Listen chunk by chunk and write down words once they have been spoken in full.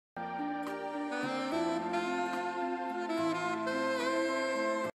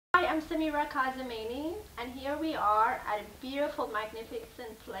Samira and here we are at a beautiful,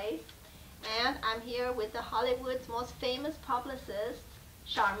 magnificent place. And I'm here with the Hollywood's most famous publicist,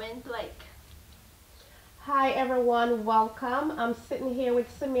 Charmaine Blake. Hi everyone, welcome. I'm sitting here with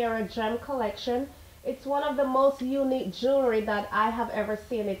Samira Gem Collection. It's one of the most unique jewelry that I have ever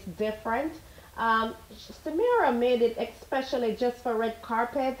seen. It's different. Samira made it especially just for red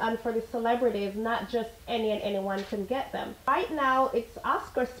carpet and for the celebrities, not just any and anyone can get them. Right now it's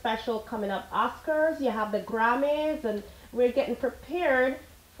Oscar special coming up. Oscars, you have the Grammys, and we're getting prepared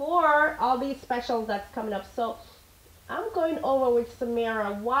for all these specials that's coming up. So I'm going over with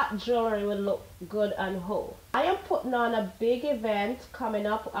Samira what jewelry will look good on who. I am putting on a big event coming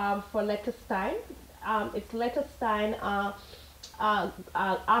up for Letta Stein. It's Letta Stein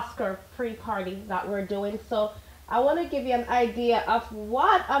Oscar pre-party that we're doing. So I want to give you an idea of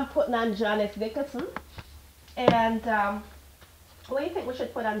what I'm putting on Janice Dickinson. And what do you think we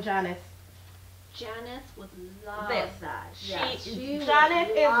should put on Janice? Janice would love that. She Janice is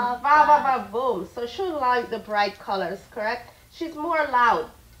ba boom. So she'll like the bright colors, correct? She's more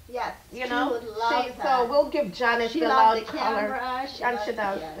loud. Yes, you know, she would love that. So we'll give Janice the loud color. And she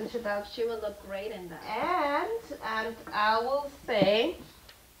does. She will look great in that. And I will say,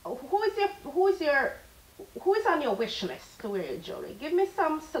 who is on your wish list to wear your jewelry? Give me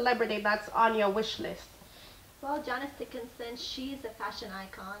some celebrity that's on your wish list. Well, Janice Dickinson, she's a fashion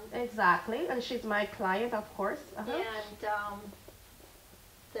icon. Exactly, and she's my client, of course. And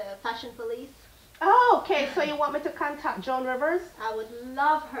the Fashion Police. Oh, okay. So you want me to contact Joan Rivers? I would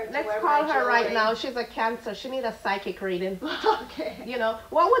love her to Let's wear call my her jewelry. right now. She's a Cancer. She needs a psychic reading. Okay. You know,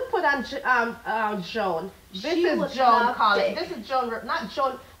 what would put on Joan? This She is would Joan love Collins. Dick. This is Joan, not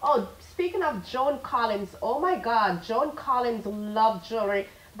Joan. Oh, speaking of Joan Collins, oh my God, Joan Collins loved jewelry.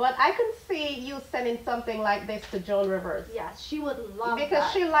 But I can see you sending something like this to Joan Rivers. Yes, she would love because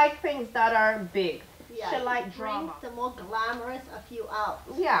that. she likes things that are big. Yeah, she likes drama. The more glamorous of you out.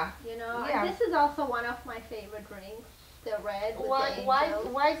 Yeah. You know, yeah. And this is also one of my favorite rings. The red with the angels.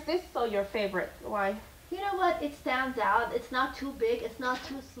 Why is this so your favorite? Why? You know what? It stands out. It's not too big. It's not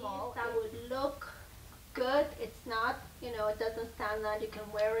too small. That would look good. It's not, you know, it doesn't stand out. You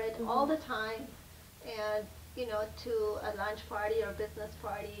can wear it all the time. And, you know, to a lunch party or business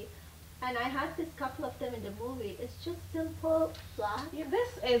party. And I had this couple of them in the movie. It's just simple, black. Yeah, this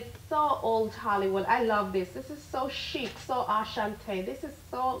is so old Hollywood. I love this. This is so chic, so enchanté. This is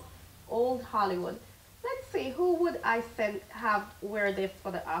so old Hollywood. Let's see, who would I have wear this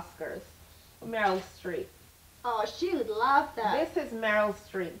for the Oscars? Meryl Streep. Oh, she would love that. This is Meryl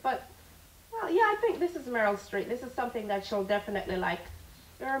Streep. But, well, yeah, I think this is Meryl Streep. This is something that she'll definitely like.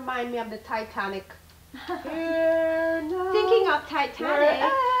 It reminds me of the Titanic. Thinking of Titanic,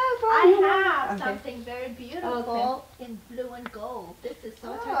 I have something very beautiful in blue and gold. This is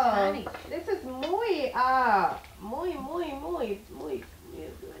so Titanic. This is muy good.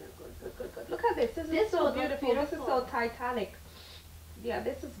 Look at this. This is so beautiful. This is so Titanic. Yeah,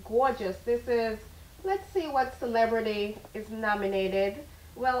 this is gorgeous. This is, let's see what celebrity is nominated.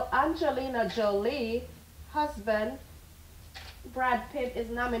 Well, Angelina Jolie, husband, Brad Pitt is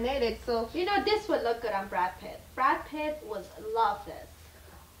nominated, so you know this would look good on Brad Pitt. Brad Pitt would love this.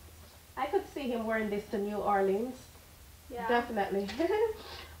 I could see him wearing this to New Orleans. Yeah, definitely.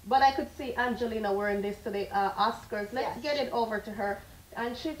 But I could see Angelina wearing this to the Oscars. Let's get it over to her.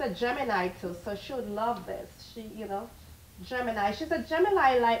 And she's a Gemini too, so she would love this. She, you know, Gemini. She's a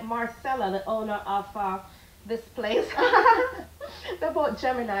Gemini like Marcella, the owner of this place. They're both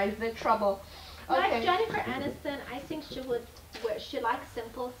Geminis. They're trouble. Like Jennifer Aniston, I think she would wear. She likes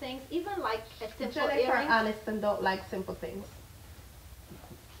simple things, even like a simple Jennifer earring. Aniston don't like simple things.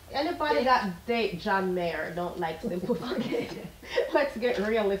 Anybody that date John Mayer don't like simple things. Let's get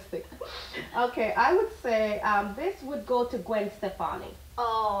realistic. Okay, I would say this would go to Gwen Stefani.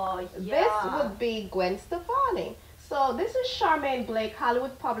 Oh, yeah. This would be Gwen Stefani. So this is Charmaine Blake,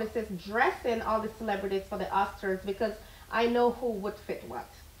 Hollywood publicist, dressing all the celebrities for the Oscars because I know who would fit what.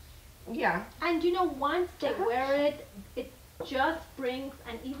 Yeah. And you know, once they wear it, it just brings,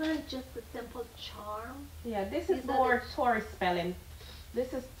 and even just the simple charm. Yeah, this is more Taurus spelling.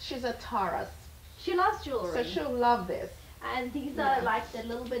 She's a Taurus. She loves jewelry. So she'll love this. And these are like the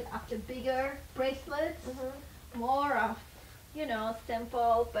little bit of the bigger bracelets. More of, you know,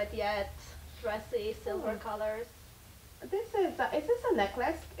 simple, but yet dressy, silver colors. This is this a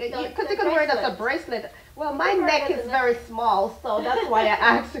necklace? No, because you can wear it as a bracelet. Well, my neck is very small, so that's why I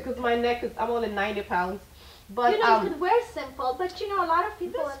asked, because my neck is, I'm only 90 pounds. But you know, you could wear simple, but you know, a lot of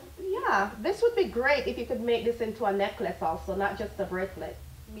people. This would be great if you could make this into a necklace also, not just a bracelet.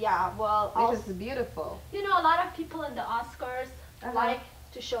 Yeah, well, this is beautiful. You know, a lot of people in the Oscars like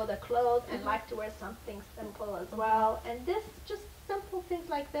to show the clothes and like to wear something simple as well. And this, just simple things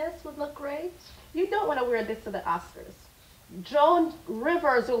like this would look great. You don't want to wear this to the Oscars. Joan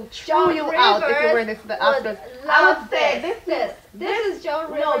Rivers will chew you out if you wear this to the Oscars. I would say this is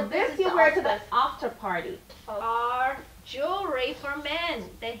Joan Rivers. No, this you wear to the after party. Our jewelry for men,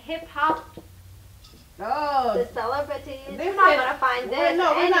 the hip hop. Oh, the celebrities. You're not gonna find this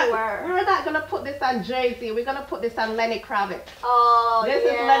anywhere. We're not gonna put this on Jay-Z. We're gonna put this on Lenny Kravitz. Oh, this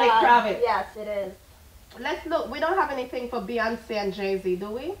is Lenny Kravitz. Yes, it is. Let's look. We don't have anything for Beyonce and Jay-Z, do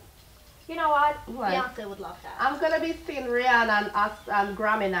we? You know what? Beyonce would love that. I'm gonna be seeing Rihanna on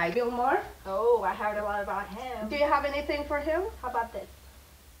Grammy night. Bill Moore. Oh, I heard a lot about him. Do you have anything for him? How about this?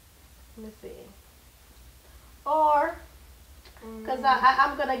 Let me see. Or, because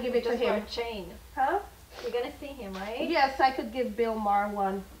I'm gonna give it to him. Just for a chain. Huh? You're gonna see him, right? Yes, I could give Bill Maher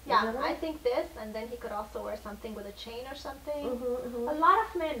one. Yeah, I think this, and then he could also wear something with a chain or something. A lot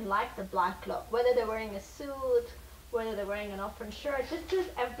of men like the black look, whether they're wearing a suit, whether they're wearing an open shirt. This is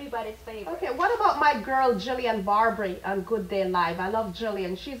everybody's favorite. Okay, what about my girl Jillian Barbary on Good Day Live? I love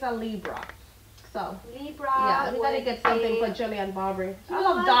Jillian. She's a Libra. So Libra. Yeah, we gotta get something for Jillian Barbary. I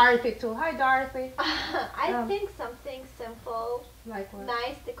love Dorothy too. Hi, Dorothy. I think something simple, like what?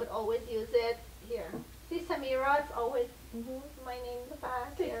 nice. They could always use it here. See, Samira, it's always my name in the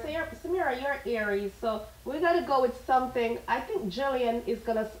back. See, Samira, you're Aries, so we gotta go with something. I think Jillian is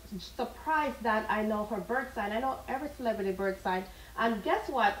gonna surprise that I know her birth sign. I know every celebrity birth sign. And guess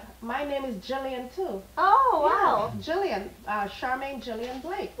what? My name is Jillian too. Oh, wow. Yeah, Jillian, Charmaine Jillian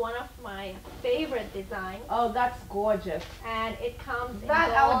Blake. One of my favorite designs. Oh, that's gorgeous. And it comes in that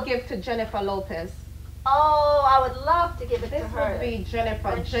gold. I would give to Jennifer Lopez. Oh, I would love to give it to her. This would be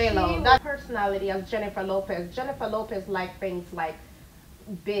Jennifer J-Lo. That personality of Jennifer Lopez. Jennifer Lopez like things like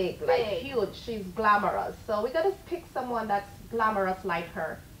big, like huge. She's glamorous. So we gotta pick someone that's glamorous like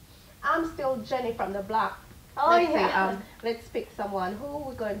her. I'm still Jenny from the block. Oh, Let's pick someone. Who are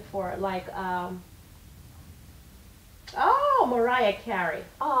we going for? Like, oh, Mariah Carey.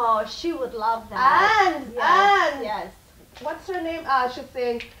 Oh, she would love that. And yes. What's her name? She's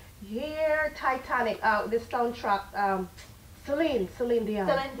saying, here, Titanic, the soundtrack, Celine Dion.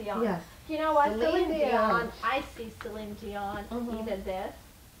 Celine Dion. Yes. You know what? Celine Dion. I see Celine Dion, either this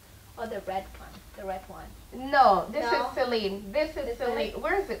or the red one. The red one. No, this is Celine. This is Celine.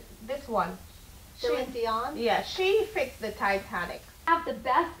 Where is it? This one. Celine Dion? Yeah, she fixed the Titanic. Have the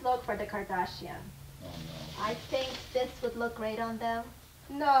best look for the Kardashians. Oh, no. I think this would look great on them.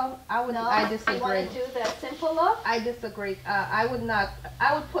 No, I would. No? I disagree. You want to do the simple look? I disagree. I would not.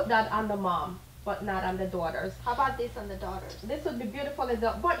 I would put that on the mom, but not on the daughters. How about this on the daughters? This would be beautiful.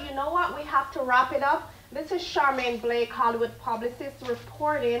 But you know what? We have to wrap it up. This is Charmaine Blake, Hollywood publicist,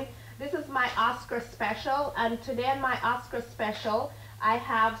 reporting. This is my Oscar special, and today in my Oscar special, I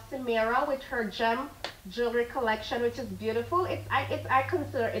have Samira with her gem jewelry collection, which is beautiful. I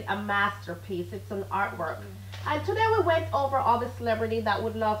consider it a masterpiece. It's an artwork. And today we went over all the celebrities that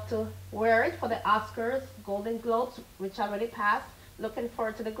would love to wear it for the Oscars, Golden Globes, which already passed. Looking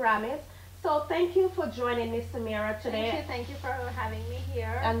forward to the Grammys. So thank you for joining me, Samira, today. Thank you for having me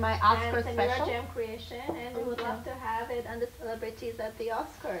here. And my Oscar and special. Samira Gem Creation, and we would love to have it on the celebrities at the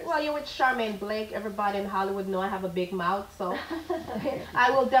Oscars. Well, you're with Charmaine Blake. Everybody in Hollywood know I have a big mouth, so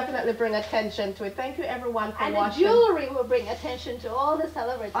I will definitely bring attention to it. Thank you, everyone, for watching. And the jewelry will bring attention to all the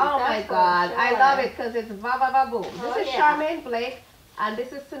celebrities. Oh my God, sure. I love it because it's va va va boom. This is Charmaine Blake, and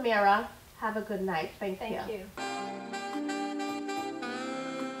this is Samira. Have a good night. Thank you. Thank you.